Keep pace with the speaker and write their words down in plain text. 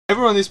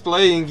Everyone is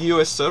playing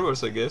US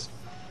servers, I guess.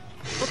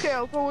 Okay,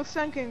 I'll go with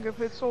Sanking if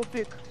it's all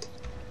pick.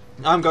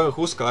 I'm going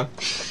Huskar.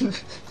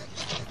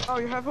 Oh,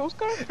 you have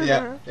Oscar?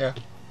 Yeah, yeah.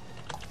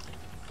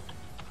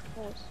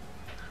 Nice.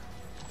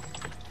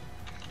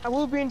 I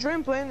will be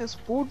enjoying playing this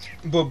Pudge.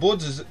 But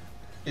Buds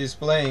is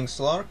playing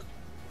Slark.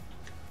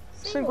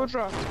 Single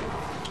draft.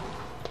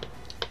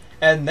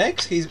 And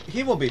next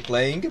he will be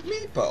playing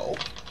Meepo.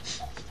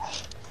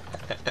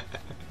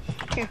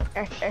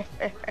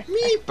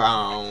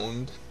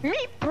 Meepound.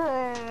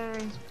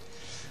 Meatpound!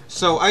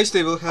 So I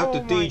still will have to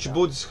Oh my teach God.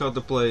 Buds how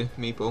to play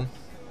Meepo.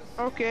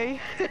 Okay.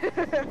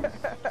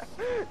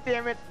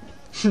 Damn it.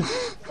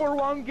 For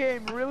one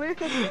game, really?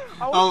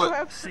 I want Oh, to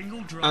have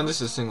Single draft. and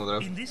this is single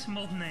draft. In this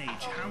modern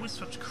age, how is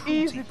such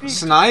Easy cruelty? peasy.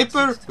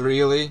 Sniper?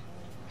 Really?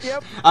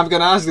 Yep. I'm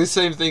gonna ask the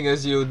same thing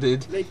as you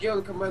did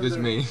Legion Commander. with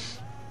me.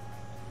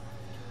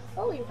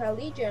 Oh, you have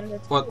Legion.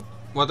 That's What? good.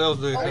 What else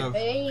do you Oh, have?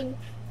 Bane.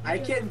 I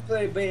can't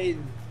play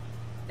Bane.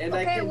 And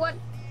I Okay, can what?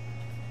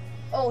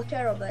 Oh,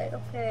 Terrorblade.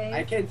 Okay.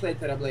 I can't play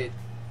Terrorblade.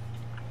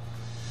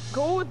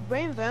 Go with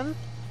Bane then.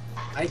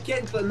 I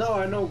can't play. No,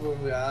 I know.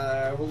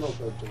 I will not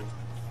go to.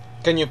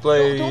 Can you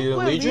play Don't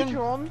play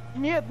Legion?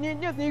 Нет, нет,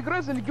 нет, не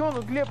играй за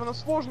Легион, Глеб, она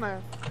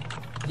сложная.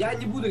 Я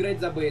не буду играть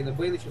за Бейна.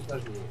 Бейн еще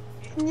сложнее.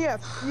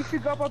 Нет,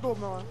 нифига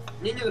подобного.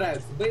 Мне не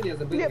нравится Бейн, я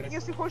за Бейна Глеб, играть.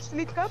 если хочешь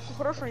слить катку,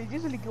 хорошо, иди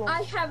за Легион.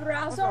 I have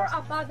Razor,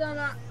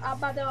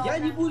 Abaddon. Я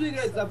не буду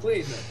играть за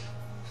Бейна.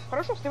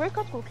 Хорошо, сливай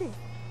катку, окей.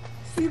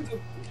 Сын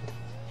тут.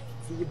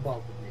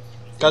 Заебал ты,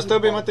 блядь. Kas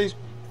tev bija, Matīs?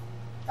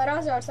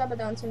 Razors,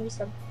 Abaddons, un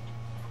visam.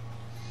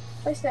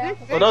 Kas tev?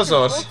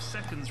 Razors.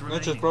 Seconds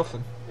Значит, remaining. профит.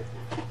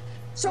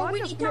 So we Ладно,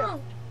 need Глеб. town.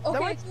 Okay,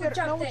 Давай good теперь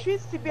job,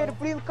 научись теперь,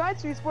 блин,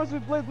 Катю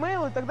использовать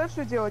Блэдмейл и тогда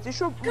все делать.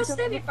 Еще... Kas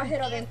tev ir pa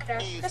heroviem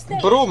crash? Kas tev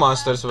ir?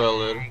 Brewmasters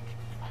vēl ir.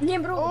 Не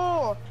Brew.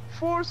 О,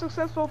 4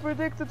 successful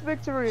predicted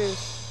victories.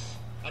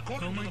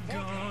 Oh my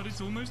god,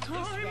 it's almost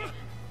time.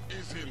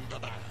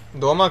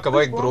 Domā, ka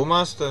vajag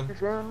Brewmaster.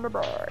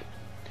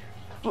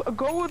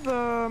 Go with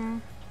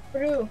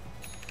Brew.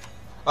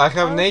 I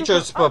have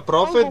Nature's I'll go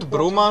Prophet, for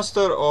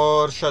Brewmaster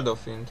or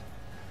Shadowfiend.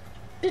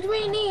 Did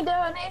we need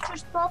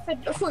Nature's Prophet?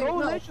 Go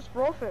with No. Nature's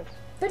Prophet.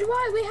 But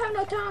why? We have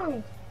no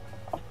town.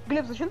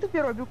 Глеб, зачем ты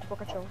первую билку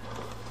покачал?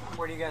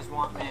 Where do you guys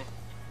want me?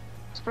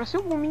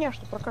 Спросил бы у меня,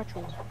 что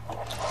прокачивать.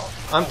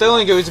 I'm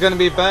telling you, it's gonna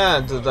be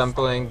bad that I'm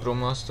playing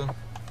Brewmaster.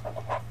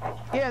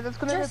 Yeah, that's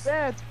gonna Just- be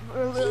bad.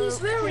 He's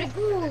very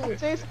good.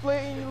 Chase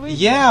playing Legion.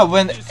 Yeah,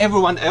 when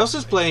everyone else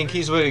is playing,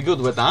 he's very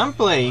good. When I'm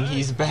playing,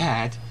 he's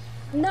bad.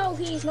 No,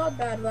 he's not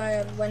bad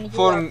when you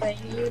For are m- playing.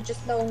 You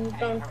just don't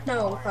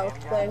know how to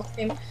play with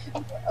him.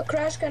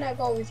 Crash, can I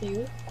go with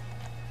you?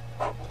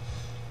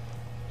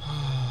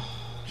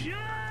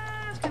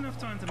 Just enough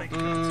time to make a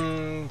cup of tea.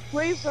 Mm,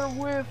 Laser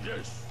with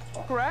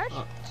Crash?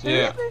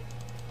 yeah. Seriously?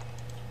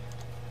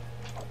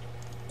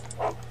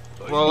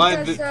 Well, I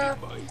Because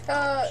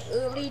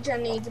did.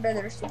 Legion needs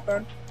better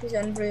support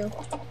than Brew.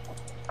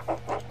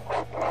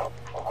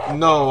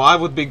 No, I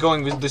would be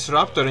going with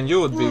Disruptor, and you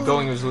would be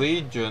going with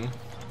Legion.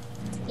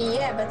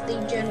 Yeah, but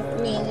Legion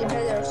needs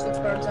better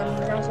support than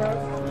Razor.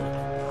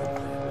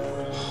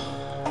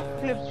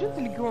 Глеб, зачем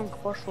ты Легионка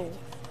пошел?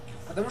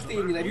 Потому что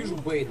я ненавижу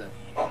Бейна.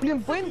 Блин,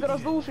 Бэйн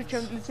гораздо лучше,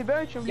 чем для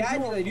тебя, чем Я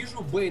Легион.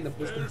 ненавижу Бейна,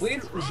 потому что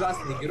Бейн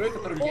ужасный герой,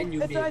 которым я не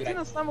Это умею один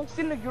играть. из самых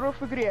сильных героев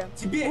в игре.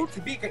 Тебе,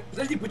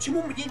 подожди,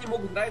 почему мне не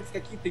могут нравиться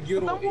какие-то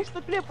герои? Потому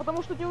что, Глеб,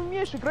 потому что ты не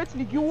умеешь играть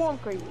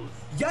Легионкой.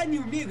 Я не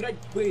умею играть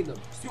Бейном.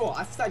 Все,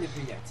 отстань от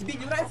меня. Тебе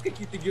не нравятся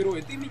какие-то герои,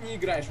 ты ими не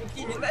играешь. Вот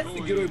тебе не нравится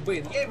герой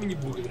Бейн, я ими не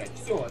буду играть.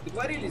 Все,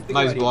 договорились, Nice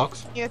договорились. blocks.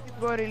 Нет, не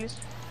договорились.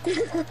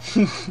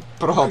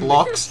 Pro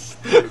blocks.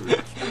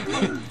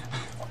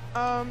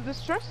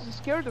 This church is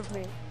scared of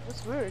me.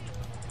 That's weird.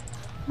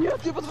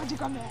 Нет, не подходи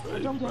ко мне.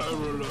 Идем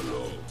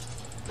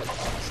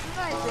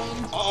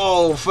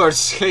Oh,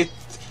 first hit.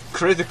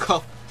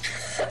 Critical.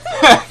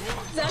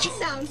 That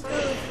sounds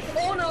good.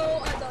 Oh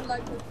no, I don't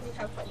like that we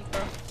have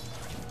Reaper.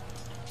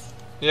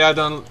 Yeah,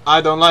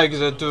 I don't like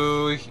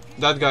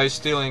that guy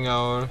stealing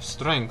our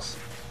strength.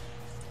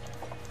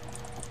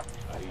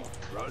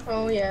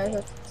 Oh yeah,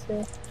 that's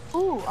true.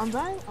 Ooh, I'm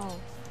dying? Oh.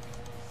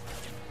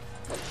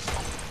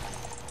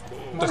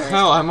 What the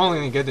hell? I'm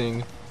only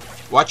getting.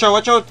 Watch out!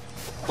 Watch out!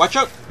 Watch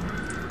out!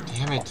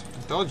 Damn it!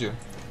 I told you.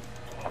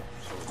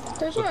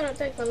 Don't you wanna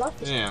take the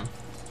lucky? Jā.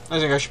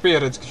 Es vienkārši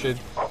pieredzu, ka šeit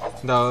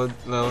daudz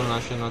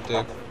lielināšana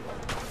notiek.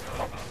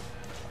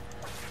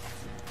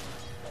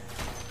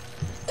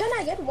 Can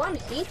I get one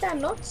hit? I'm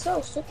not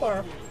so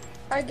super.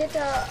 I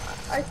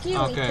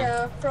kill Okay.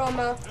 it from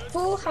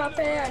full HP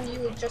and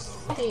you just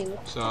steal.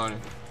 Sorry.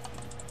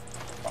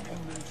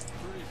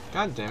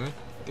 God damn it.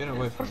 Get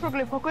away from Хорошо,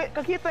 me. Глеб,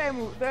 какие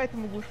таймы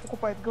будешь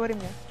покупать? Говори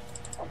мне.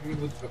 Не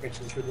буду пока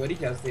ничего говорить,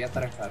 я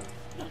таракан.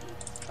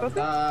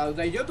 Когда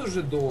дойдет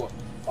уже до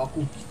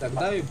покупки,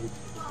 тогда и будет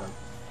покупать.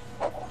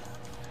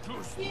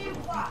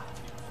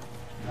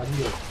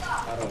 Отбил.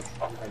 Хорош.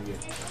 Отбил.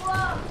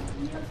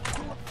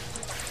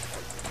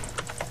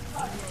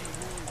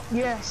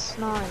 Yes,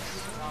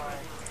 nice.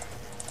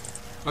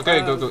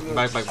 Okay, go.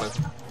 Back.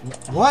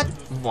 What?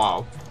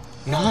 Wow.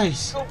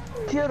 Nice.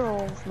 Get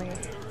off me.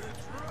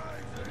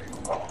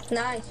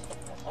 Nice.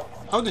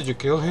 How did you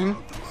kill him?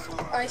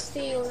 I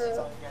steal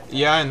the...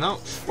 Yeah, I know.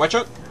 Watch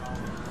out.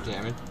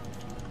 Damn it.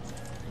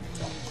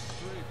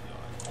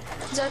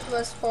 That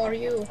was for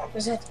you.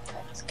 That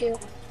skill.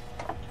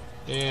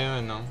 Yeah,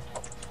 I know.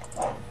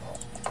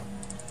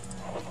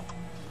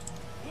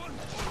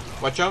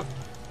 Watch out.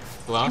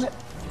 Blast.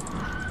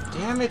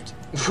 Damn it.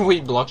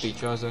 We blocked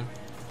each other.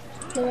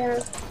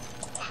 Yeah.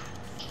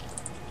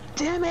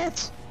 Damn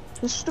it!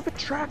 The stupid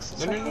tracks.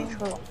 It's No, so no, no.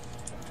 painful.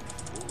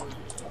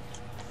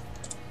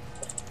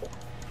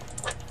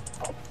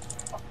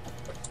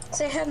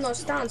 They have no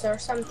stuns or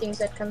something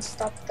that can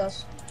stop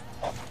us.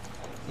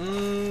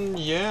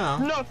 Yeah.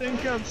 Nothing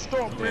can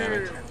stop me. Damn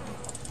it.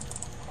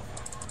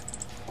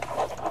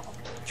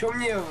 Чё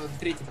мне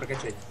третий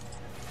прокачать?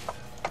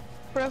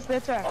 Press the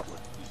attack.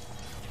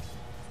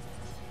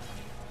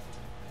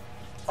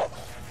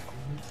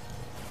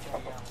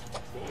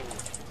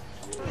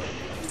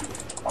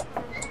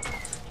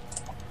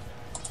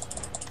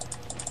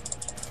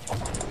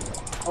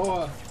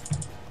 О,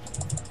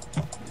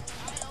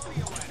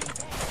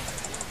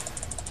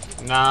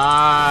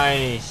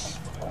 Nice.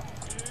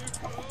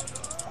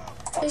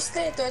 Es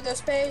lietoju to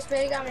spēju uz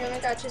beigām, jo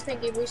vienkārši es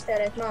negribu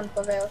iztērēt manu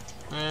pavēlti.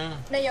 Yeah.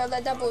 Ne jau, lai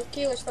dabūtu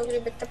kilu, es to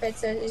gribu, bet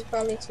tāpēc es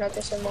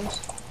palīdzināties ar mums.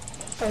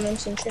 Ar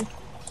mums viņš ir.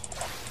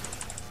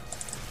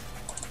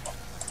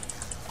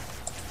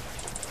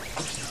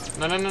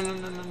 No, no, no, no,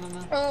 no, no,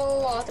 no.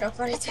 Ātrāk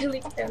varēja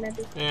likt, tev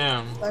nebija. Jā.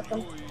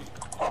 Laikam.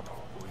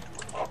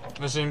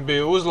 Es viņu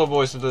biju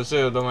uzlabojis, tad es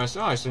iedomājos,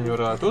 es viņu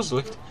varētu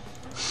uzlikt.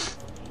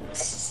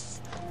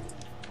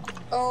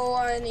 Oh,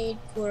 I need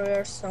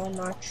courier so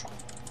much.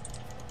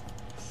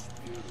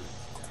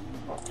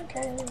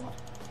 Okay.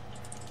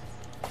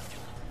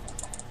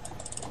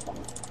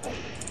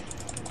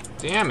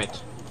 Damn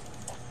it.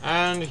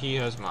 And he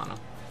has mana.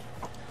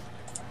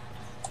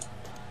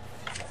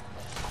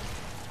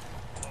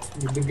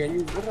 не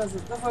догоню, зараза.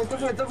 Давай,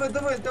 давай, давай,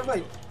 давай,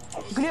 давай.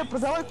 Глеб,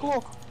 продавай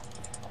клок.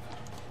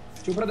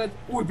 Что продать?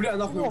 Ой, бля,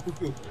 нахуй я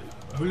купил.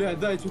 Бля,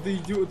 да, что-то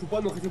идиот,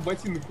 тупану, хотел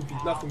ботинок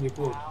купить, нахуй мне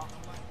клоун.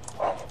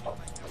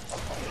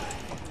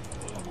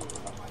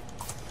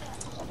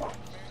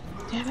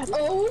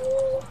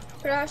 Oh,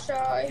 Russia,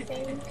 I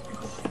think.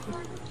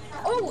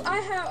 Oh, I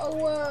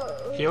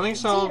have Healing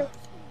salve?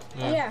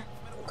 Yeah,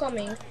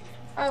 coming.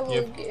 I will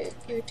Yep.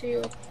 give it to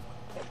you.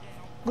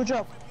 Good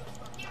job.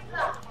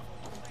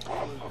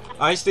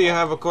 I still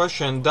have a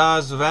question.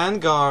 Does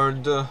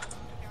Vanguard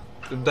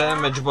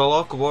damage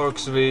block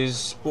works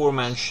with Poor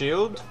Man's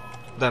Shield?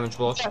 Damage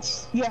block?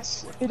 Yes,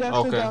 yes, it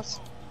actually Okay. does.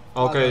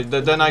 Okay,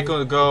 then I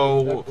could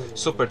go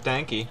super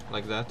tanky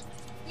like that.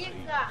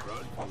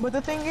 But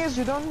the thing is,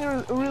 you don't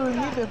really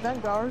need a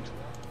Vanguard.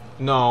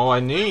 No, I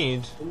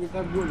need Ты не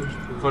догонишь,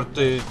 что ли. for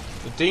the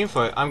team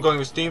fight. I'm going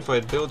with team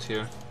fight build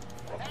here.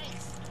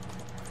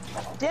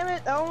 Damn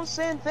it, I was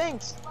saying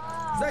things.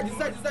 Сзади,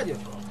 сзади, сзади.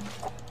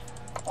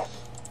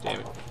 Damn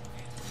it.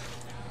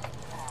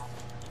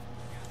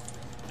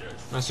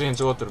 Mēs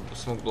viens otru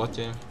smuku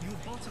bloķējam. Your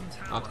bottom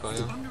tower Atkal, is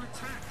jā. under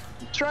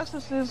attack.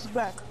 Trustus is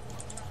back.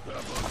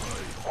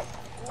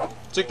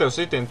 Cik tev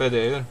sitieni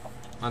pēdējie ir?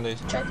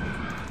 Andijs. Check.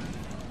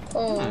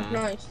 Oh, Hmm.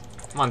 nice.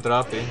 Man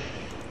trāpīja.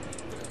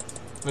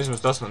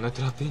 Vismaz tas man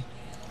netrāpīja.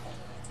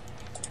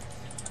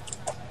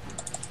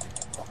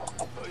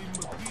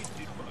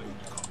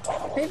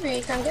 Maybe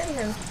we can get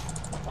him.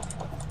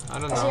 I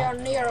don't They know. are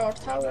near our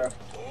tower.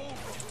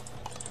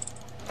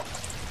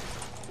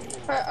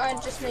 I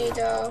just need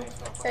a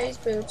phase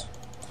boot.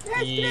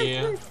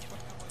 Yeah.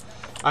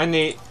 I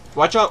need...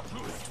 Watch out!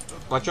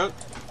 Watch out!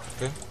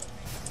 Okay.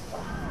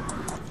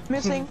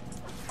 Missing.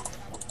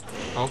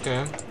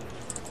 Okay.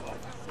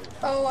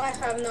 Oh, I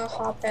have no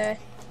HP.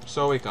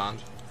 So we can't.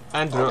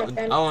 And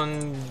Okay.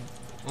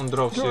 un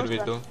drops ir Drops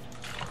vidū.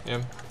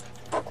 Yeah.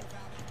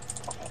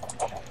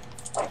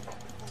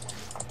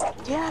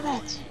 Damn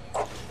it!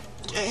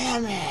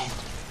 Damn it!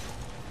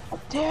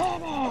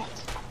 Damn it!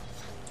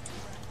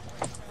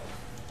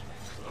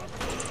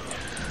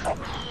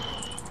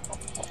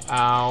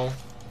 Ow.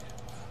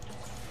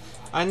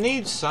 I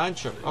need side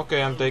shop.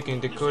 Okay, I'm taking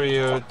the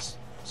courier,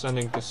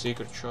 sending the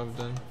secret shop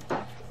then.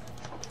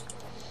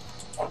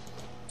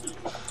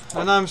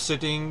 And I'm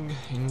sitting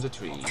in the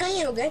trees. Can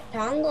you get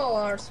Tango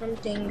or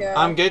something?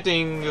 I'm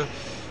getting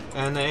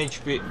an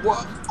HP.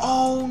 What?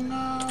 Oh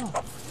no!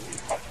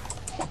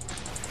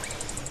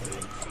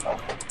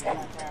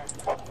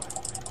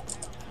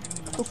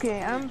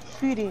 Okay, I'm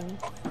feeding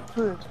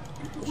food.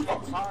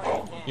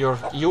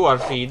 You are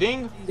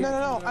feeding?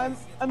 No,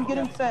 I'm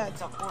getting fed.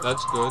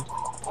 That's good.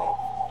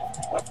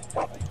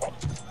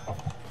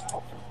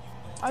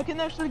 I can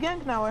actually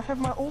gank now. I have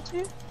my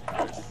ulti.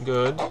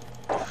 Good.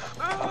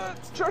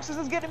 Trustus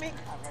is getting me.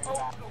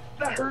 Oh,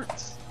 that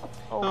hurts.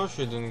 No,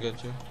 she didn't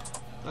get you.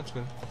 That's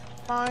good.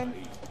 Fine.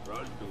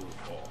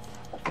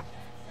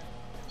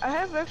 I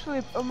have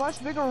actually a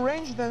much bigger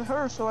range than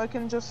her, so I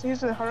can just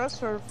easily harass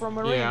her from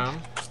a range. Yeah.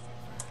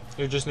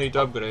 You just need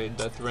to upgrade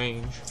that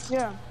range.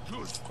 Yeah.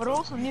 But I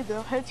also need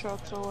a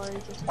headshot, so I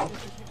just...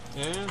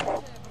 Yeah.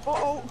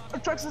 Oh,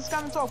 Trax is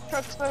coming top.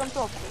 Trax is coming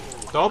top.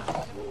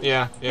 Top?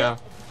 Yeah, yeah.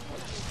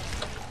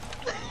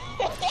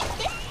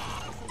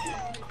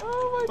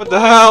 Oh my What the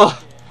hell?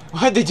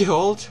 Why did you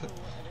hold?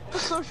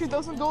 So she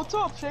doesn't go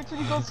top. She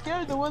actually got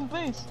scared and went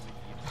base.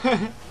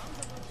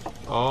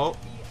 Oh,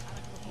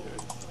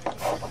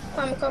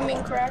 I'm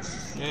coming, Crash.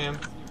 yeah.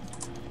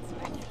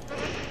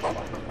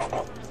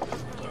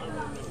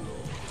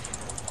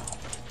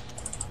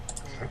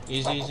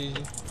 Easy, easy,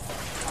 easy.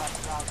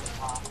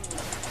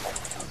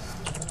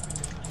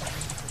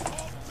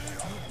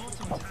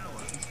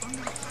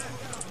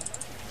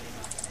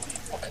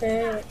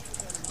 Okay.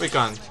 We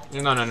can't.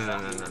 No.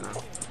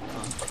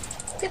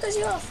 Because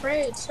you're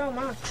afraid so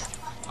much.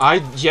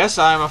 Yes,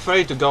 I'm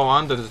afraid to go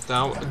under the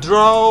tower.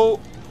 Draw!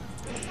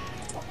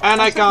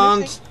 And I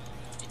can't.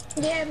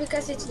 Yeah,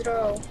 because it's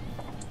draw.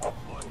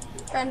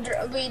 And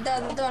we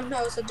don't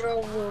know the draw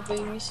will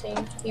be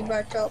missing. He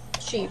backed up.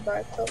 She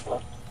backed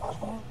up.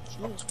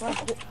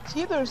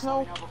 See, there's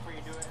no...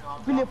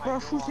 Бля,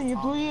 прошу тебя, не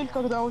дуэль,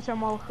 когда у тебя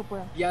мало хп.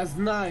 Я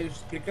знаю,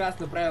 что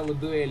прекрасно правила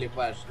дуэли,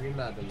 Паш, не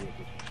надо мне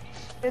тут.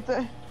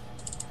 Это...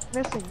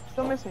 Missing,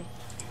 still missing.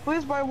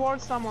 Please buy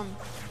ward someone.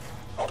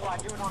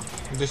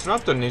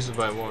 Disruptor needs to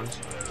buy wards.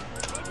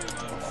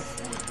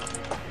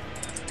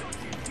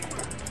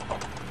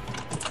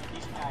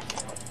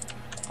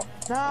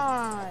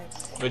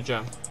 Nice. Good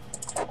job.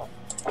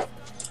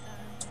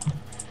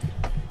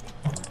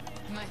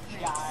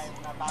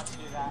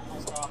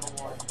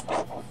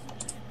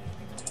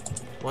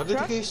 What did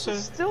he say?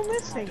 Still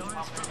missing.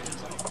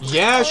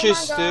 Yeah, Oh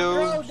she's my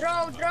still.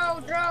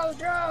 God,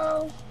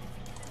 draw.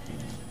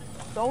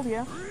 Told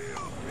ya.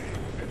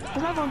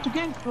 He's not going to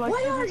gank like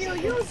Why are every you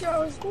single- use your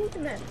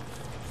ultimate?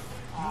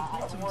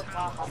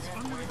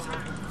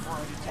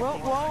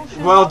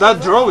 Well, that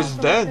she's draw not is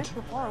gonna dead. take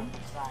the farm.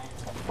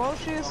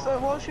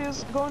 While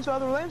she's going to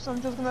other lanes,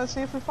 I'm just gonna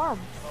safely farm.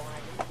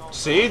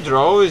 See,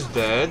 draw is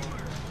dead.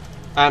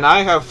 And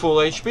I have full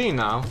HP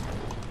now.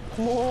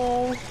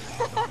 Whoa.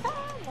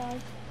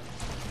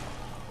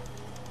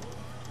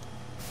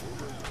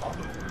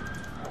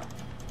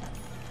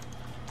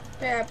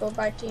 Yeah, but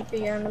by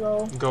TP and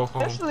roll. Go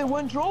home. Actually,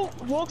 when Draw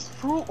walks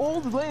through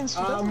all the lanes, she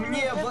doesn't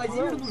Мне have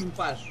Владимир lanes. нужен,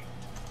 Паш.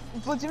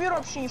 Владимир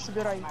вообще не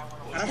собирай.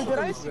 Хорошо,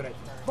 Собирай. буду собирать.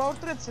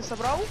 Портрет все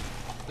собрал?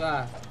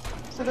 Да.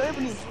 Собирай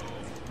блин.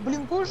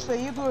 Блинкуешься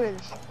и дуэлишь.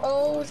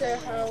 Oh, the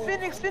hell.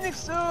 Phoenix,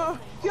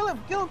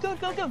 kill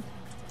him.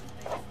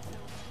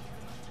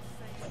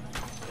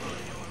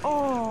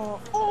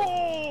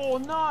 Oh,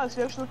 nice,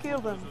 you actually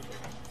killed him.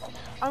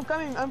 I'm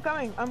coming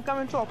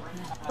top.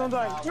 Don't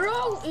die.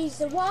 Draw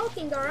is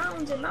walking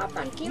around the map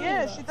and killing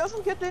Yeah, us. she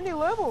doesn't get any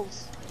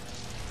levels.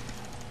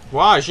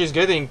 Why? She's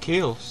getting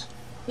kills.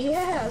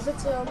 Yeah,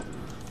 that's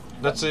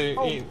That's a.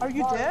 Oh, are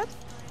you dead?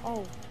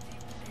 Oh.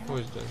 Who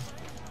is that?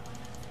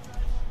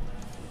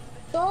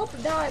 top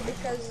die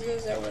because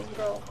user was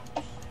draw.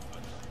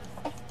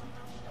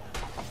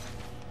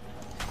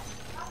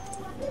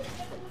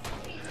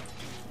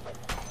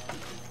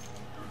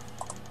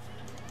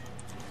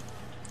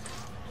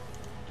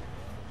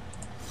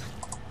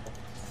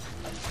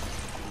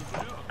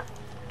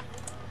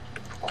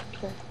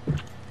 Okay.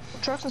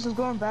 Traxxas is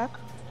going back.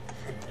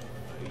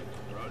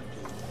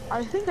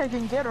 I think I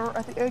can get her.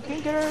 I think I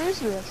can get her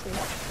easily actually.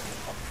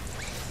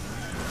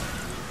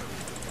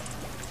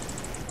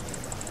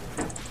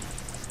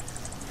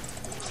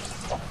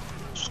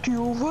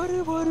 Скилл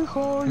very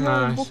high.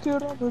 Nice.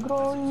 Букером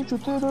играю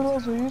 4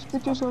 раза из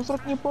 5 сразу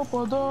не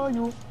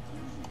попадаю.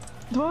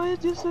 2 из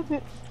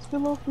 10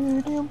 скиллов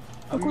перейдем.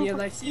 А мне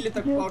на силе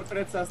так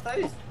портрет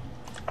оставить?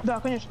 Да,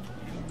 конечно.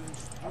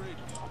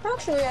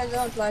 Actually, I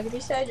don't like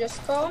this. I just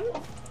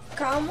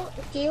come,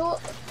 kill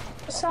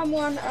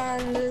someone,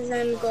 and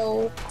then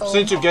go home.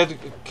 Since you get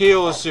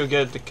kills, you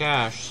get the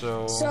cash,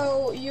 so.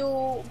 So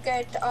you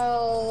get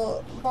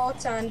all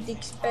bots and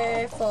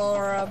XP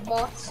for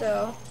bots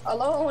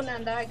alone,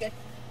 and I get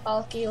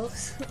all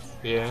kills.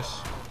 Yes.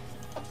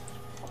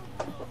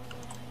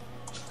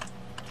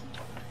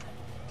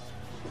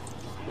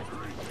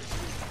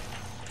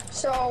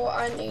 So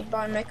I need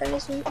buy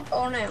mechanism.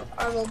 Oh no,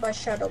 I will buy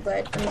shadow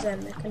blade and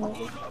then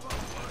mechanism.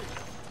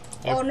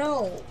 Yep. Oh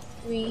no,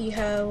 we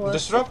have a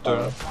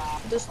Disruptor.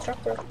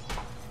 Disruptor.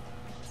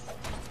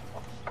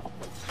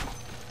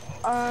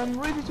 I'm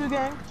ready to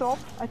gank top.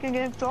 I can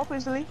gank top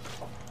easily.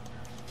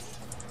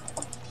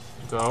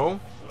 Go.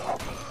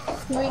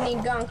 We need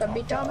gank a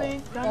bit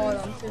Coming. more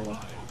on too.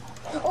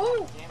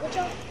 Oh, watch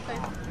out.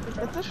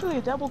 Okay. It's actually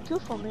a double kill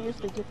for me if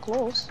they get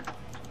close.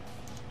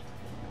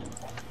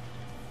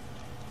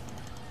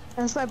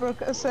 And Sniper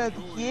said,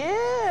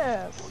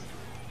 yes!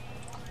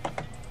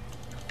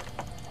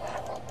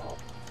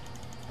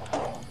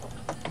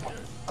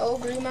 Oh,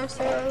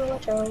 Brewmaster,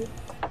 watch out.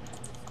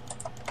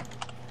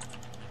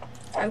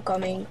 I'm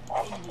coming.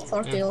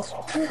 4 kills.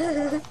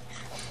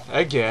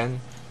 Again.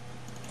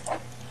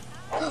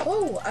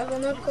 Oh, I will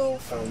not go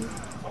from...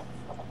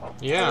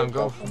 Yeah, I will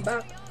go. from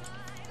back.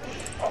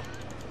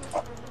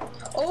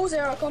 Oh, they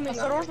are coming.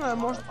 Осторожно,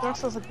 может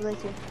Рекса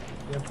подойти.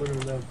 Я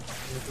понял, да.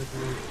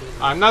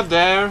 I'm not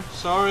there.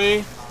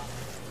 Sorry.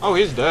 Oh,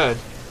 he's dead.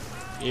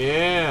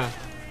 Yeah.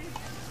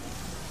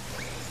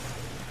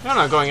 You're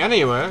not going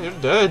anywhere. You're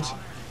dead.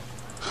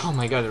 Oh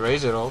my god,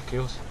 Razor all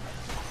kills.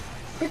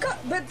 Because,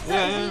 but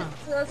Yeah,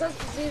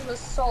 these was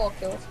solo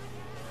kills.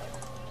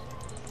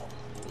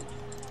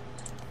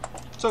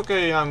 It's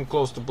okay, I'm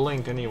close to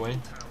Blink anyway.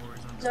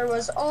 There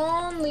was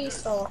only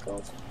solo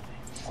kills.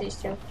 These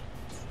two.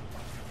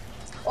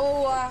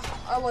 Oh,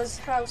 I was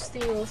house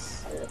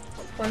steals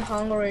when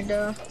Hungary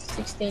the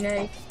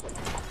 16-8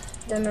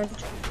 damage.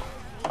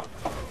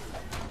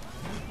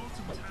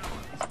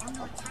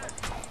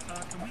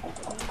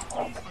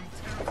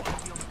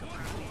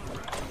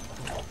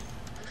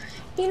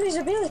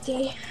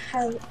 Invisibility.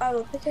 I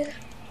will pick it.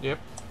 Yep.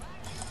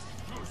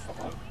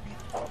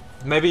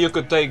 Maybe you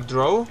could take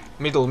draw?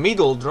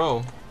 Middle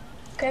draw.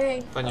 Okay,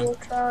 I Понятно. will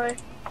try. You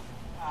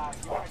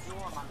want to do them?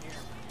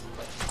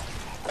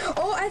 I'm here.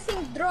 Oh, I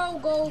think draw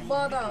go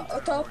bottom.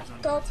 Top.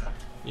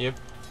 Yep,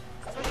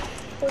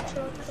 Good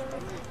shot.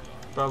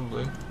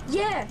 probably.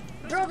 Yeah,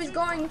 draw is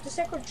going to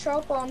second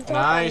shop on top.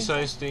 Nice,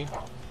 Ice-T.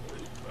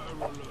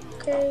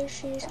 Okay,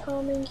 she's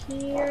coming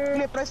here.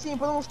 Глеб, прости, не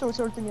потому что у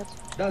тебя ульты нет.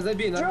 Да,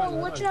 забей, Draw,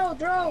 нормально, watch нормально. out,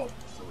 draw.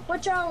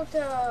 Watch out,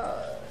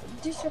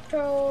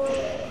 Disruptor.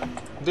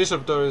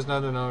 Disruptor is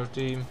not in our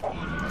team.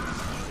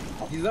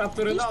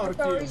 Дизрапторы на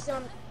Disruptor орки. is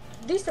on.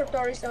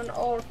 Disruptor is on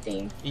our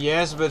team.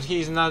 Yes, but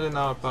he's not in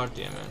our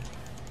party, man.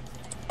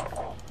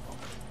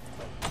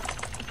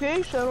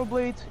 Okay, Shadow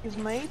Blade is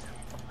made.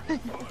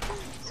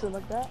 So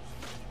like that.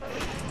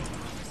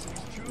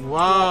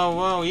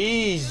 Wow,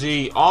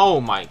 easy. Oh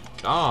my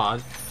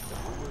god.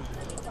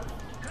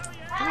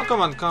 Oh,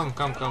 come on, come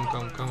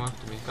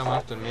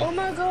after me. Oh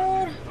my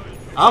god.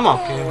 I'm Oh,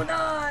 okay.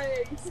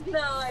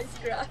 nice,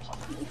 Crash.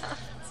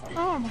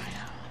 Oh my god.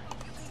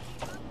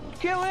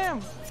 Kill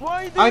him!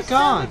 Why did I you send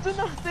can't. it to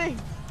nothing?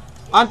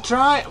 I'm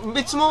trying.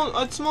 It's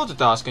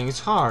multitasking. It's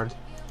hard.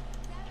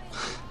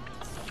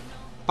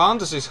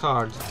 Pandas is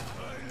hard.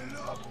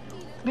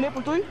 Глеб,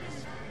 ультуй.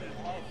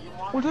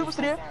 Ультуй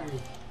быстрее.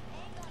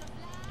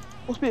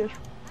 Успеешь.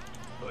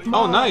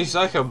 Oh, nice.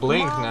 I have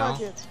blink now.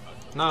 Молодец.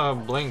 Now I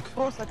have blink.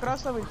 Просто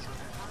красавый. If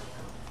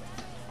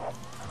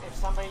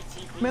somebody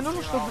TP, Мне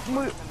нужно, чтобы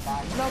мы...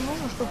 Нам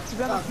нужно, чтобы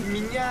тебя... Так, у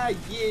меня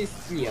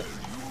есть... Нет.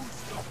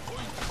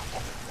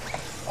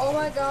 Oh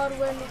my god,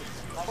 when.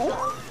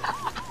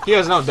 He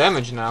has no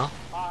damage now.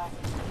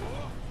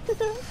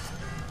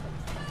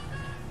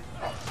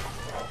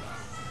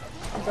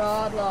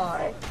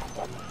 Godlike.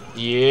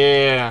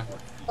 Yeah.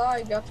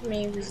 I got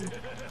me with.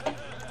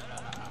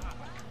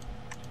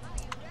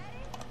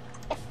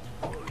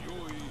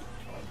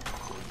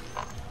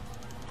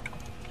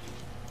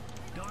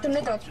 Tu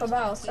nedaudz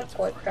pavēlu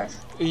sakoju, Crash.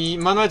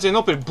 Man vajadzēja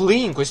nopirkt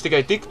blinku. Es tikai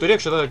tiku tur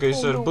iekšā tādā, ka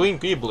es ar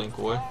blinku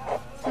ieblinkoju.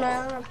 Nē,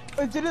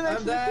 I didn't I'm actually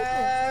hit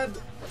dead!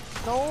 him.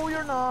 No,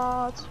 you're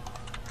not.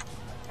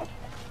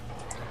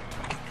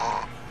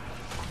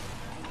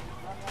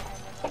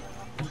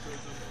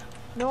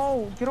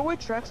 No, get away,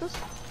 Traxxas.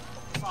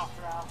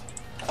 softer out.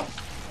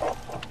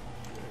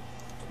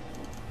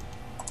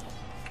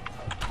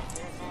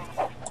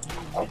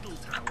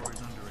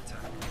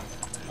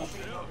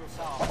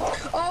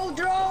 oh,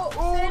 draw!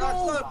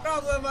 That's not a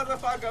problem,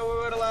 motherfucker, we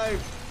were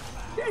alive!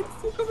 Yes,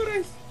 сука,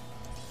 брось!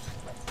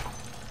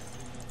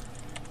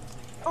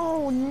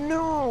 Oh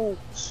no!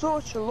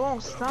 Such a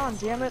long stun,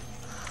 damn it.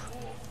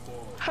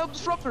 Help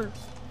Disruptor.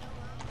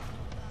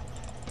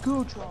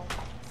 Good job.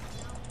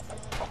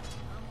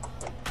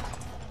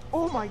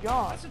 Oh my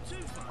god.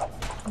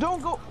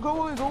 Don't go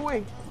away, go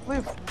away.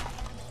 Live.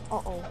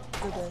 Uh-oh,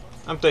 they're dead.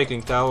 I'm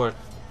taking tower.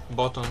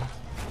 Bottom.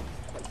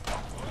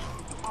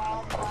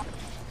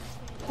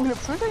 Глеб,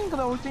 почему у тебя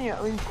никогда ульты нет?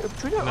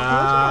 Почему у тебя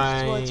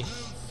Nice.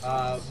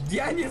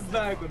 Я не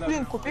знаю, куда...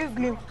 Блин, купи,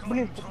 блин,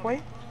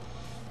 покупай.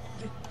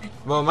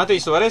 Vēl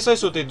Matīs, tu varēsi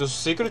aizsūtīt uz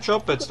Secret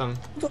Shop pēc tam?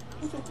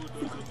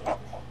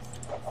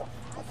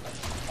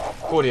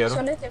 Kurjeru?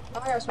 Es netiek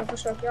mājās, man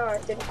pašāk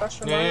jāiet ir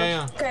pašam.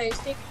 Jā. Ok,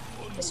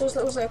 es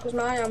uzlieku uz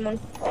mājām un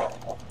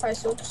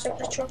aizsūtu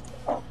Secret Shop.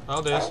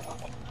 Paldies.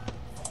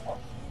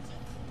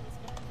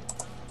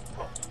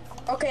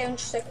 Ok, viņš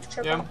Secret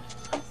Shop. Jā.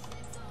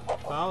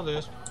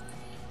 Paldies.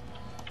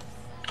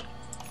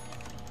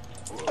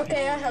 Ok,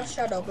 I have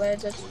Shadow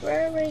Blades, that's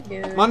very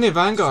good. Man ir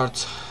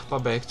Vanguards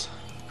pabeigts.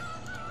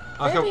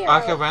 I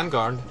have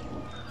Vanguard.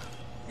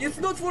 It's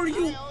not for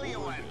you!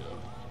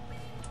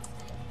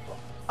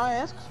 I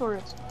asked for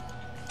it.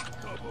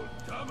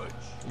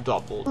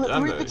 Double Read the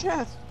damage.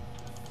 chat.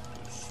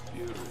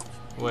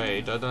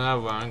 Wait, I don't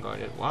have Vanguard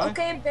yet. Why?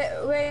 Okay,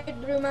 wait,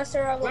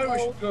 Brewmaster, I will Where we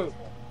go. should go?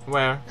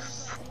 Where?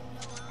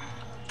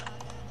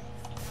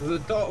 To the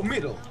top,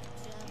 middle.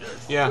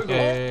 Yeah. Go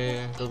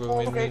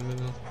mid, Okay.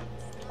 mid.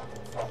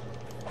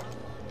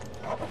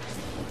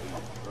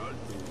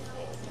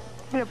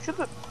 Глеб, что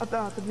ты... А,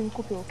 да, ты, блин,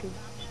 купил, окей.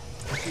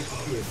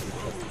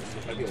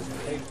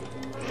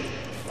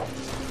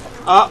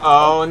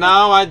 Uh-oh,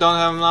 now I don't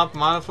have enough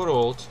mana for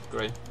ult.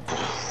 Great.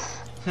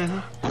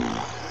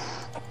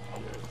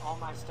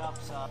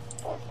 stuff's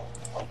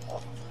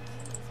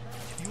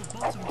Your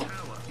bottom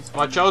tower is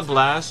Watch out,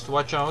 blast.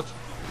 Watch out.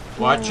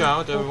 Watch Yeah,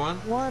 out, everyone.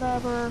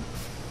 Whatever.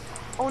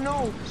 Oh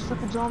no,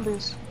 stupid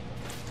zombies.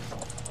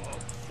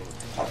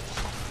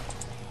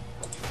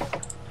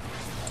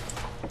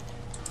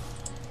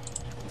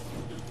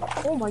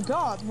 Oh my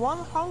god,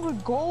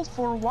 100 gold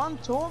for one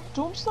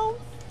tombstone?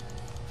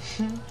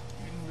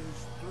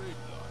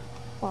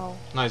 Wow.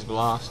 Nice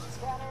blast.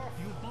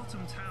 your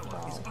bottom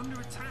tower is under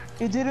attack.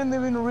 It didn't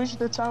even reach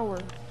the tower.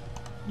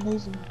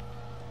 Amazing.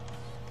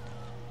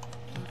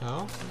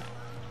 Oh.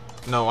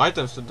 No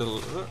items to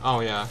deliver. Oh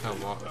yeah, I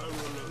have one.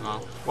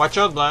 Oh. Watch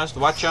out, blast.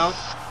 Watch out.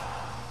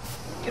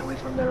 Get away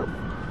from there.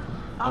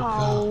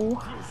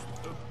 Ow.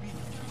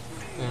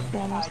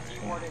 Damn it.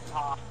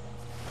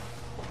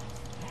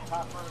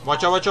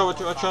 Watch out, watch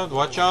out, watch out,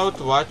 watch out,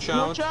 watch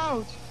out. Watch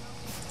out!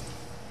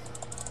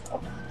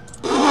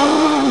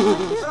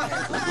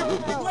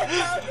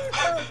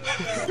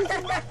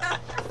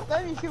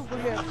 Let me heal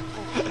again.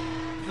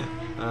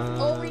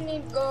 Oh, we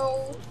need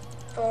gold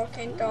for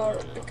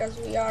Kentaur because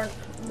we are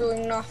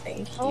doing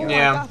nothing Oh here. my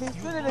Yeah. god, he's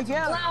doing it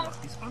again.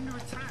 Blast. Is under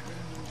attack.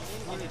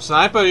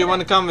 Sniper, you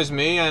wanna come with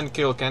me and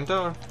kill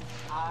Kentaur?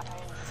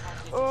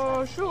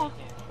 Sure.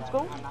 Let's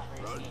go.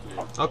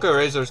 Okay,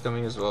 Razor's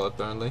coming as well,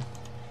 apparently.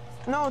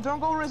 No, don't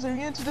go Razor, you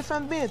need to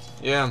defend mid.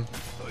 Yeah.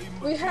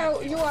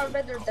 You are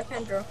better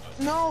defender.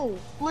 No,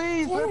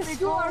 please, let me Yes,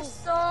 you go. are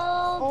so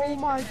Oh big.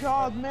 my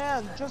god,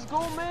 man, just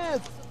go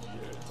mid.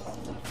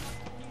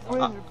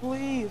 Razor,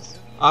 please.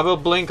 I will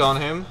blink on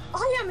him.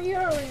 I am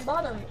here in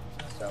bottom.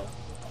 So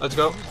Let's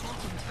go.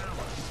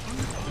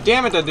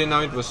 Damn it, I didn't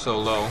know it was so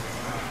low.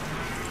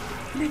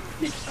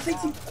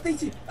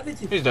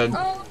 He's dead.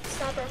 oh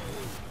sniper.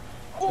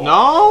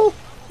 No?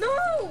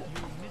 No!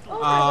 Oh my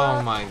Oh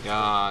god. my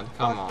god,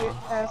 come Fucking on.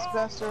 ass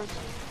bastard.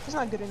 He's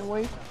not getting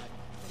away.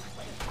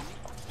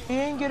 He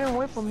ain't getting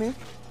away from me.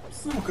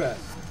 Сука!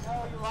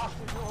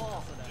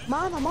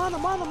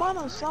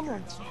 Mana,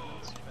 someone.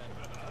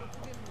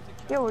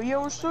 Yeah,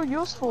 we're so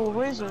useful,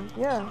 Razor.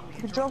 Yeah,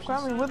 good job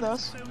coming with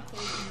us.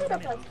 What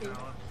about you?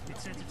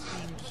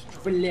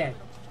 Блять!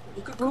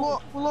 Ну как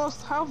We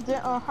lost half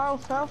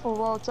health of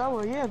our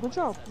tower. Yeah, good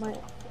job, mate.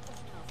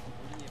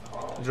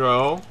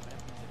 Draw.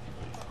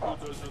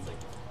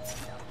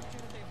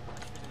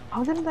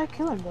 How didn't I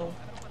kill him though?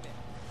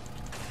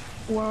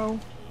 Wow.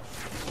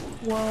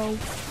 Wow.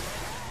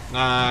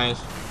 Nice.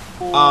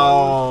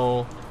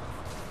 Oh.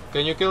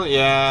 Can you kill?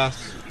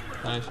 Yes.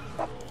 Nice.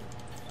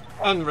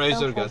 And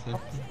Razor got him.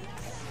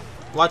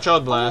 Watch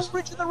out, blast. Oh,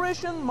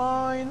 regeneration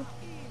mine.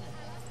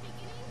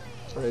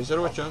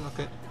 Razor, watch out.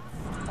 Okay.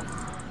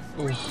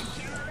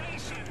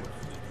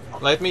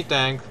 Oof. Let me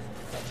tank.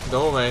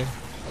 Go away.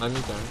 Let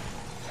me tank.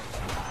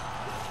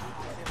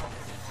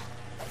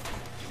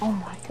 Oh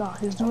my god,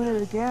 he's doing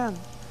it again.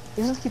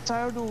 Isn't he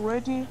tired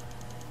already?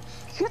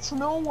 He hits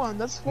no one,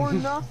 that's for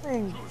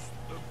nothing.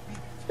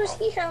 Does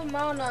he have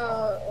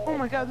mana? Oh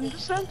my god, the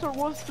center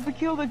wants to be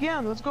killed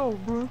again. Let's go,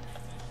 Brew.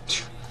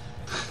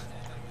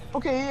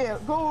 Okay, yeah,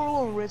 go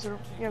alone, Razor.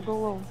 Yeah, go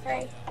alone.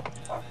 Hey.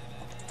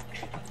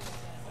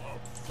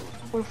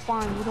 We're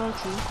fine without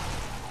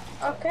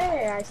you.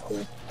 Okay, I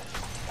see.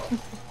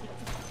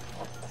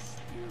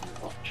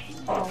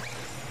 Oh.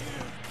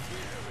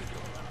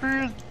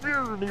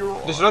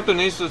 Disruptor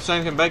needs to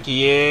send him back.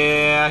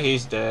 Yeah,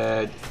 he's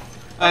dead.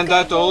 And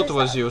Okay, that ult there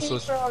was is a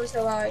useless. Keeper of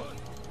the light.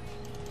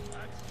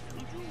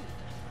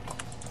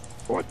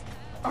 What?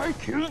 I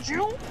killed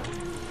you?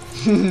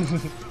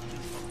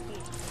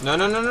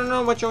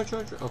 No, watch out.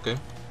 Okay.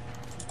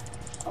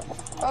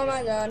 Oh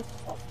my god.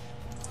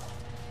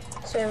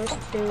 Service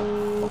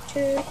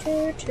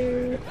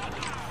 2.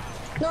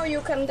 No,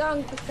 you can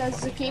dunk because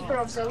the keeper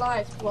of the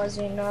light was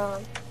in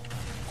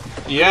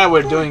Yeah,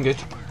 we're doing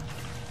it.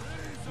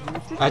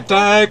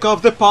 Attack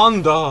of the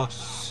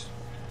pandas!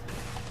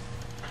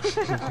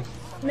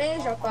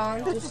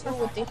 Mežapāns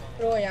sūti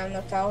projām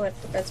no tower,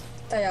 tāpēc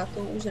tajā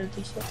tu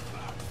uzradīsi.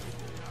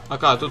 A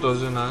kā tu to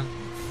zināji?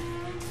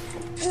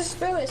 Es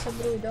spēlēju ar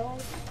Brew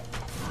daudz.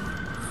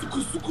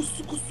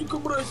 Сука,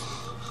 мразь!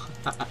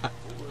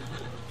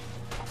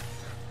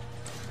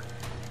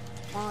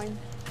 Fine.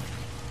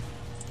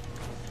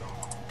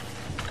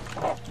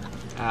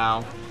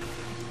 Ow.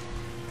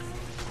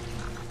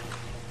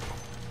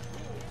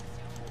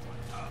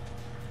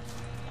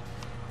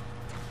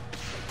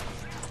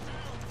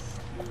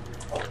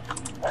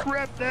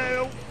 Crap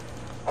now.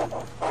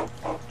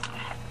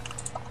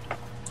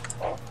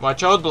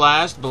 Watch out,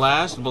 blast.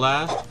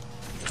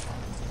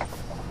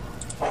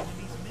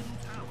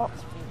 Oh,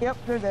 yep,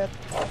 they're dead.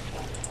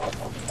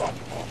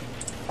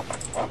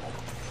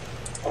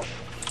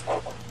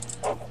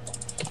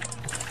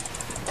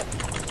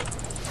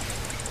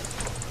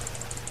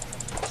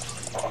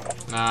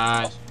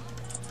 Nice.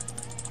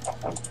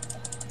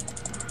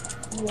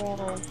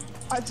 Wow.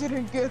 I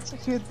didn't get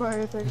hit by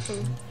it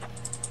actually.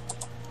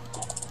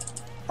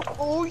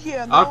 Oh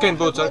yeah, now Arcane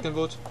I have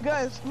boots.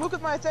 Guys, look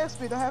at my attack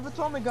speed, I have a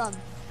Tommy gun.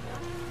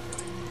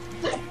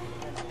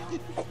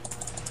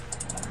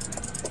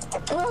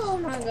 Oh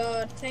my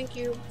god, thank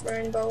you,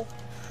 Rainbow.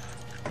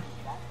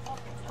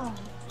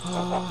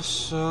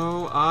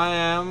 So I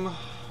am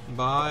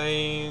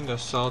buying a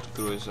assault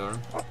cruiser.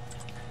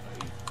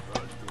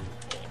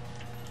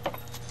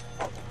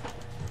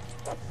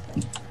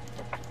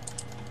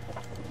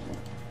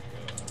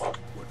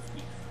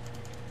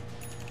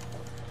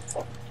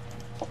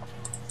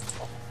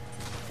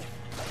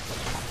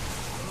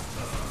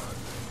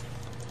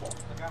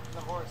 Look out for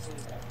the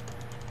horses.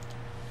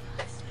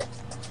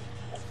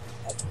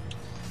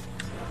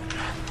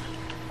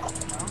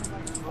 Sounds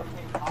like it's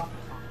rotating off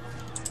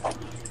or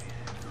something.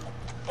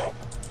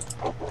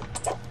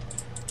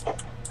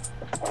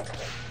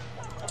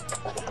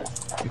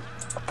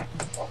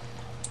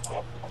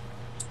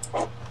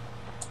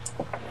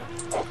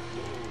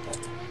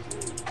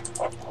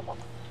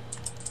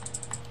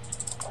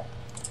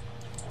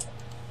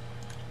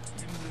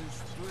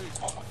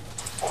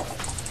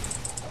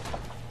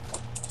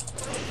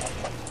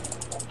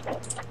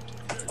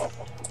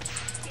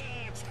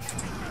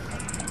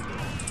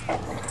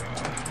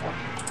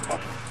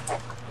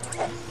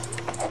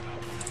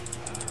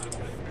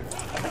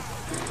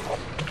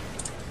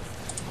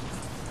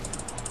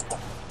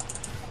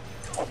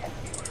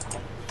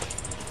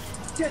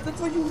 Дядь, да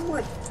твою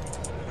мать!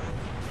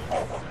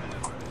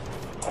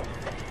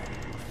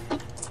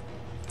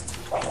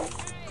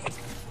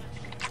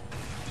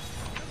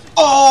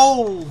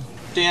 Oh!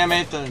 Damn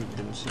it! I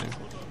didn't see.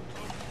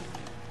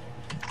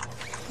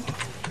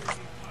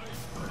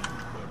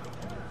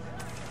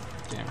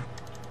 Damn.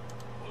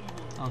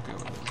 Okay,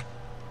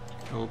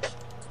 whatever. Oops.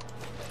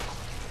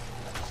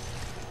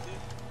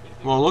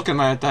 Well, look at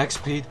my attack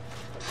speed.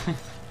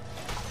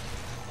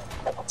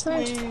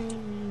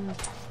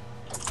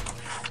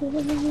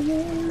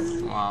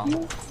 Wow.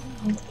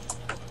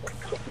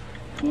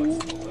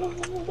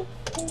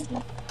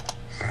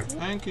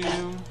 Thank you.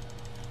 I'm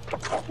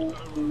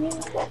gonna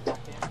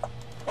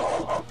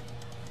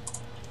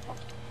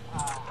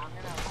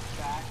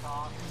back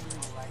off to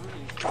like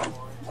these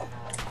boards and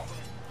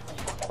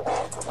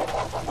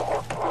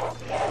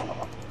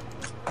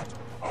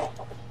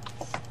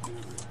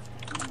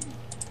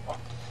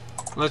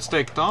Let's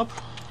take top.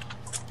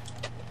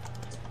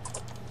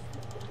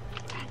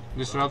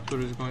 Disruptor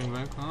is going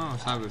back. Oh,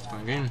 Cyber is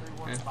going in.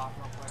 Okay. spot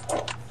real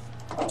quick.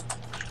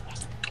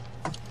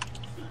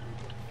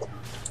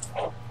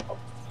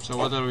 So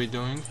what are we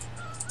doing?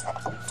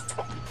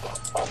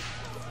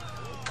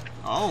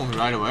 Oh,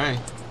 right away.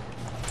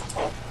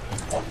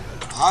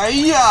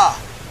 Hiya!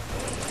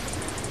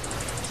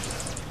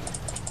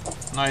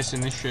 Nice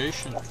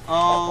initiation.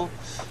 Oh,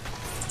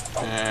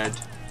 dead.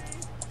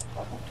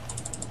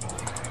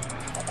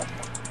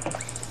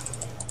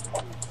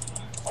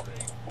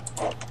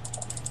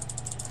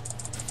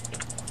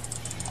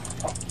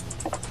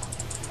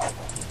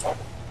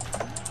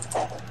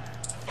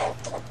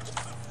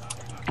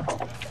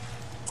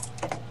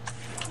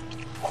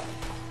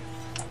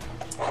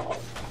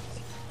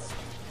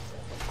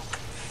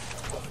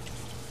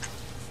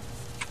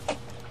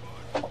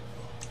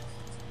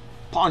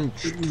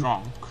 Punch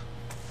drunk.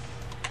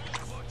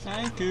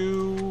 Thank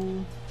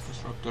you,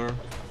 Disruptor.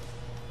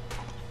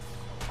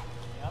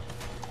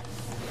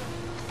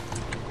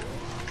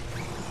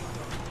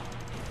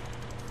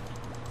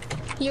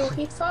 You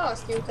hit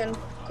fast, you can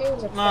kill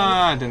the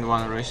Nah, I didn't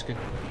want to risk it.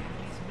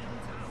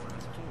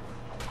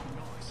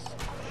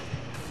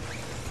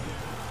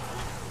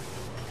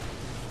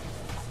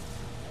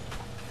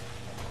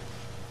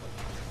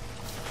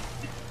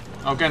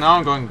 Okay, now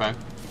I'm going back.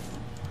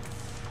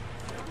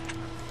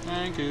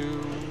 Thank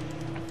you.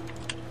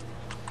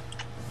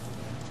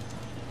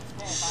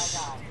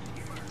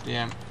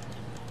 Damn.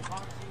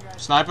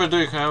 Sniper, do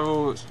you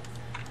have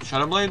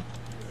Shadow Blade?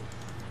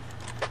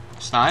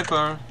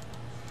 Sniper.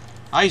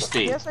 Ice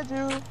tea. Yes, I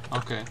do.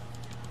 Okay.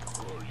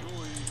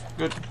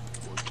 Good.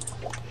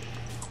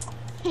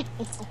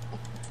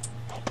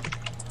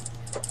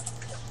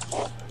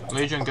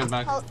 Legion, get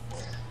back. How-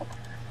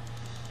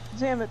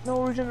 Damn it,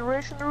 no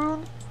regeneration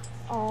rune?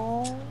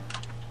 Oh.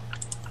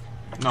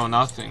 No,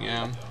 nothing,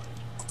 yeah.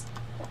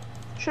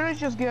 Should I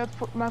just get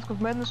Mask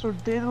of Madness or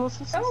Daedalus?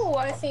 Oh,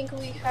 I think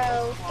we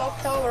have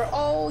top tower.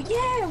 Oh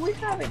yeah, we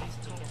have it.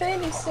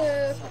 Phoenix.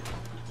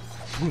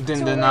 Didn't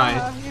So, deny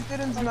Yeah, it. you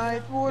didn't deny.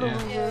 What a Yeah.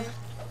 loser.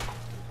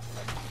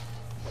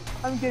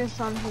 I'm getting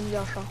sun from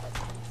Yasha.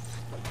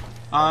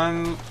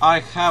 I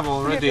have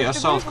already Нет, я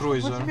assault тебе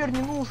говорю, что cruiser. теперь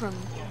не нужен.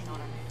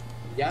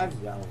 Я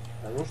взял,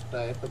 потому что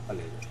это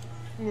полезно.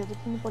 Нет,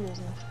 это не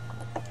полезно.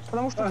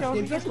 Потому что у А, тебя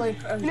не уже есть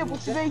обязательно лайф. Глеб, у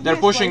тебя They're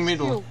есть pushing лайф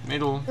middle. скилл.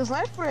 Middle. Ты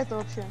знаешь про это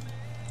вообще?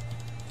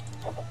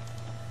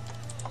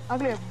 А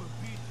Глеб?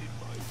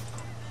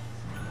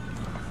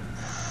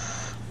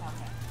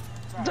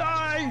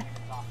 Дай!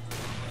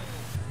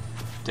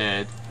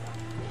 Dead.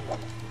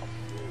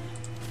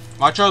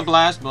 Watch out,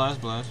 blast, blast,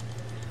 blast.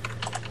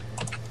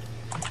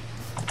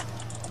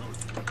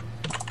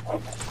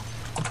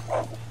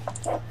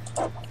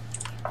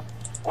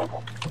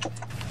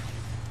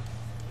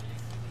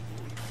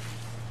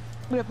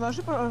 Глеб,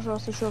 нажми,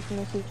 пожалуйста, еще раз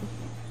на хиту.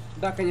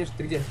 Да, конечно,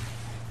 ты где?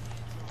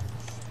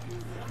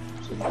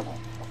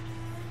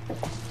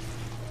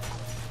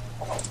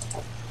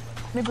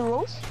 Maybe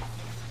Rose?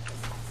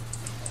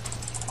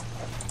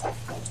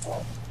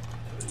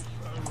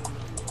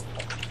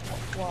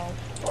 Wow.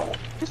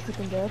 He's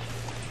freaking dead.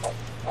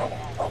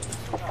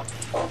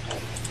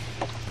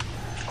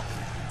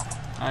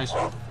 Nice.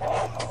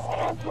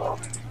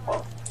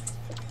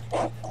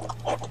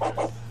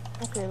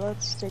 Okay,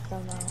 let's take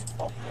them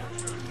now.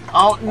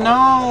 Oh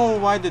no!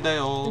 Why did I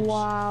ult?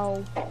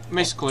 Wow.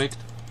 Misclicked.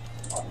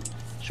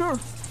 Sure.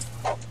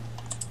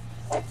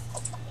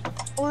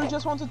 Or you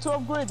just wanted to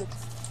upgrade it?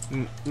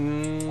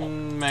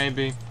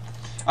 Maybe.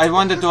 I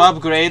wanted to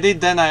upgrade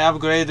it, then I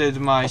upgraded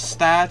my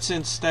stats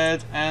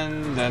instead,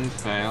 and then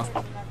fail.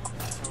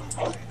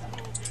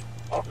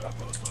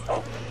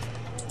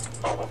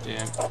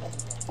 Damn.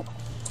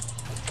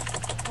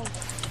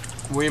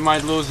 We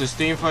might lose this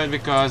team fight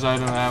because I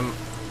don't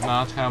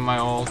not have my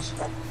ult.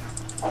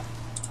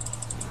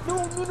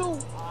 No, no, no.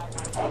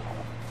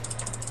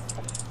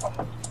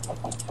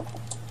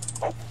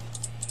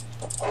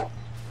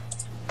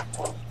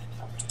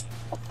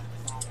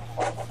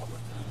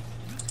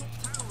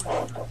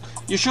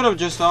 You should have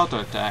just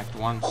auto-attacked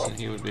once and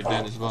he would be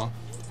dead as well.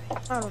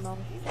 I don't know.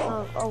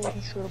 I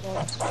wasn't sure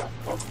about it.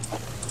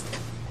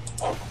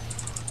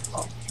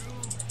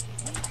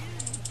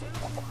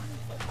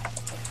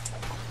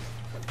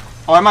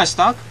 Oh, am I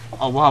stuck?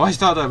 Oh wow, I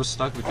thought I was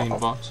stuck between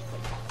bots.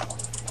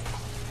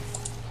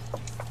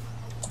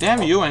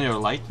 Damn you and your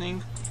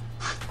lightning.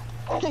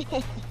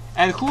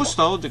 And who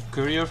stole the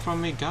courier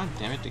from me? God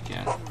damn it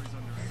again.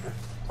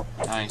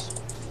 Nice.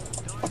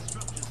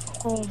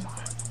 Oh my.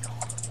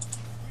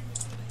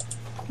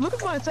 Look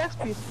at my attack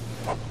speed.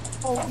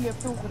 Oh, yeah,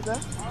 filter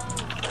that.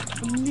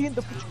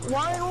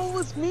 Why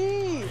always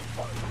me?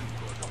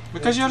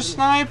 Because you're a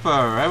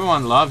sniper.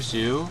 Everyone loves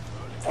you.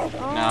 Oh.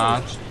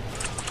 Not.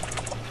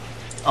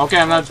 Okay,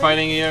 I'm not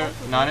fighting here.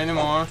 Not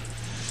anymore.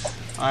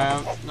 I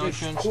have no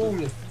chance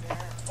to.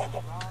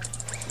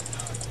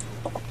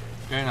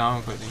 Okay, now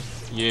I'm fighting.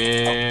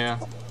 Yeah.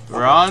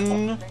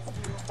 Run.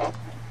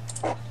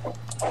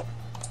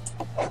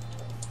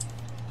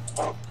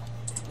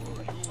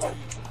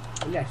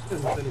 Бля, что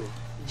за залил?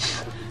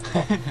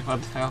 What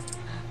the hell?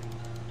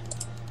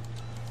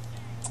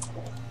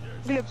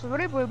 Глеб,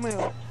 собери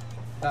блейдмейл.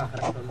 Да,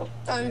 хорошо.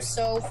 I'm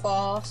so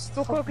fast.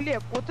 Только,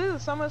 Глеб, вот это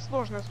самое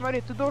сложное.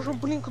 Смотри, ты должен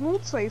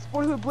блинкнуться,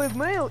 используй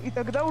блейдмейл, и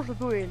тогда уже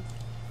дуэль.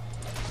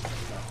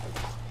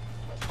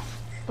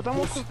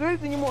 Потому что в дуэль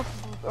ты не можешь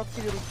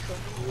активировать все.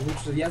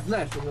 Лучше, я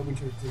знаю, что много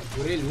чего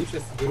дуэль, лучше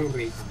я соберу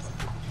рейтинг.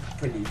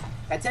 Блин.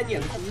 Хотя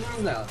нет,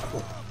 не знаю,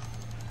 посмотрим.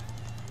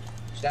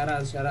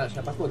 Сейчас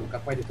посмотрим,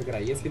 как пойдет игра.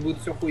 Если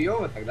будет все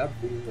хуево, тогда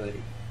будем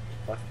говорить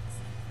по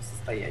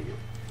состоянию.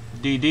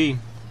 DD.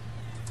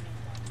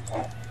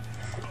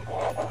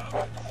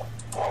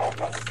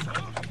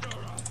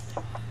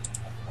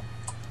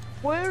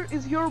 Where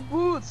is your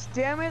boots,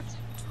 damn it?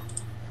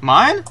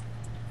 Mine?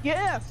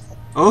 Yes!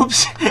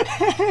 Oops.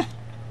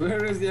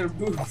 Where is your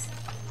boots?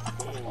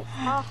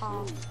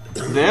 Haha.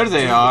 There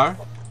they are.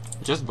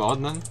 Just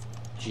bought them.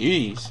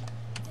 Jeez.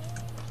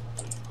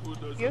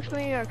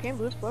 Actually, arcane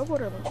boots, but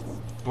whatever.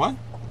 What?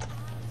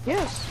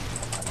 Yes.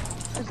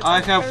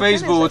 I have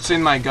face boots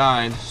in my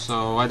guide,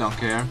 so I don't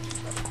care.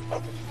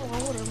 Oh,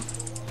 whatever.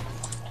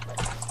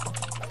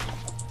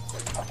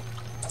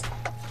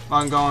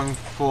 I'm going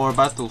for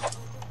Battle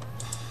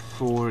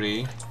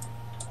Fury.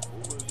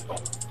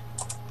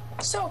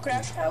 So,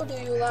 Crash, how do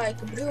you like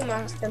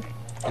Brewmaster?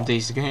 In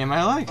this game,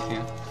 I like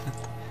him.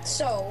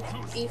 So,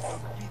 if...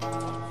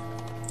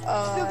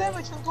 Still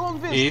damage and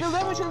gold wins. If- Still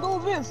damage and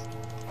gold wins.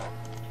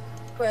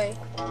 Wait,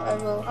 I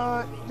will...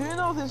 Do you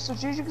know the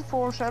strategic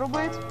for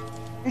Shadowblade?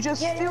 You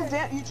just Yeah, steal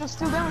yeah. you just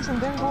steal damage and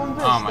then go on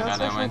this. Oh my That's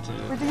god, I actually went to...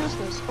 pretty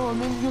useless. Oh, I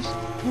mean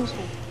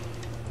useful.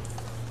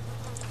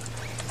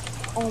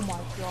 Oh my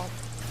god.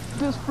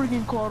 This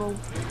freaking Coddle.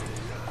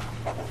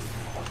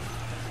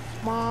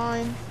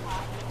 Mine.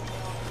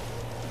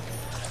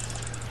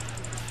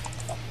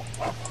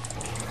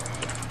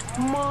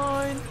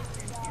 Mine.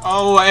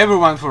 Oh,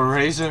 everyone for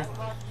Razor.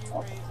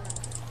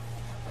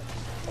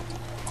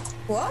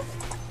 What?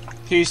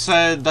 He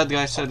said, that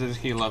guy said that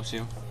he loves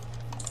you.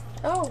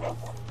 Oh.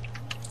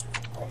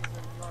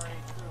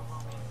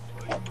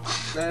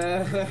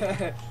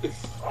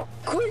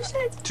 Cool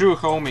shit. True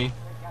homie.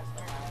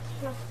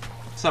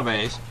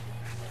 Sabes.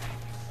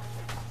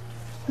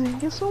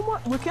 Thank you so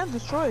much. We can't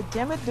destroy it.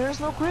 Damn it, there's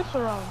no creeps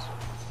around.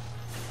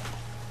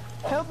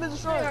 Help me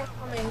destroy They it. are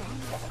coming.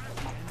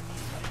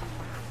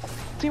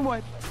 Team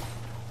wipe.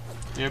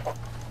 Yep.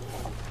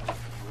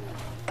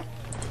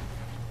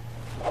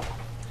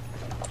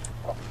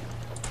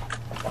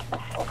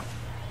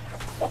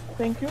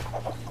 Thank you.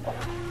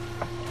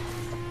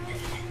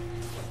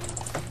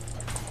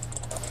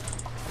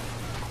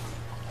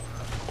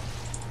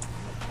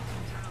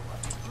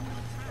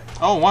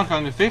 Oh,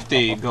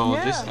 150 gold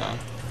this Yeah. time.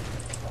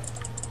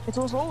 It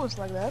was always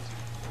like that.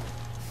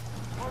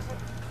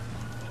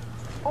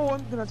 Oh,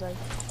 I'm gonna die.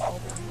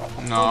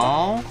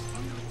 No.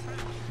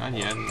 Not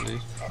yet, at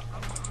least.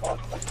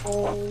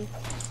 Oh.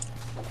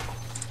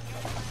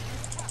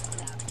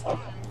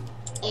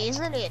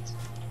 Isn't it?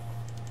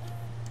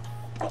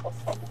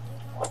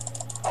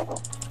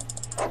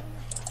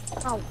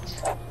 Ouch.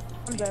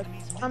 I'm dead.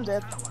 I'm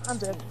dead. I'm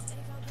dead.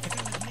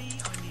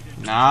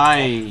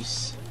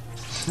 Nice.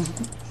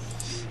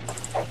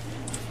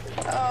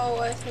 Oh,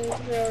 I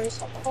think there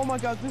is. Oh my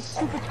god, this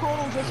stupid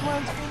colonel just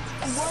went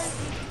in right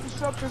into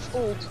Disruptor's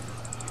ult.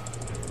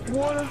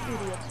 What an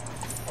idiot.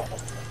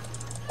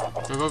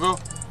 Go, go, go.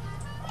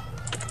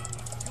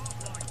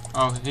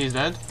 Oh, he's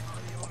dead.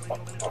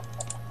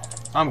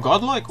 I'm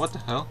godlike? What the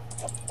hell?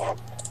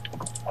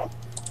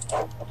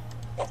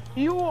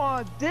 You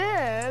are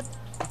dead?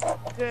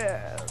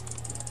 Dead.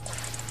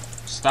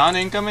 Stun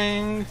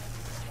incoming.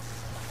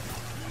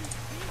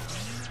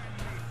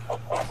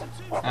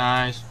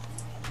 Nice.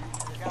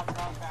 We got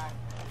brought back.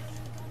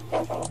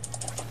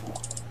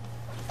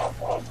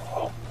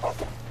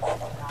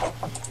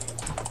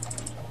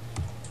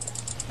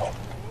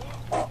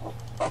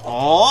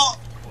 Oh!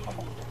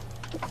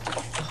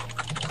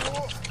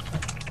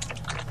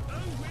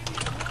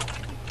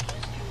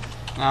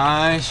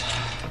 Nice.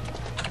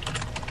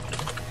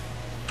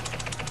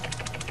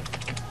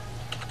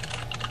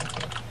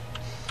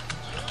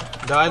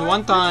 Died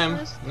one time.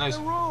 Nice.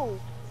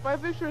 5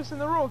 victories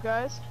in a row,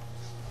 guys.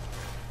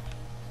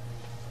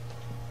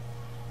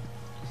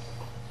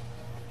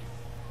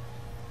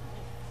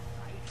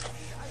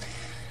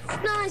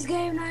 Nice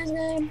game, nice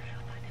game.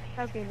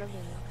 Nice game.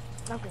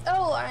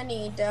 Oh, I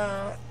need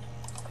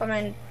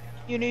comment.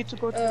 You need to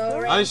go to the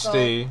Rainbow. Ice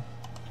tea.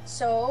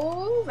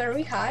 So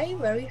very high,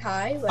 very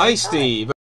high. Very Ice high. tea.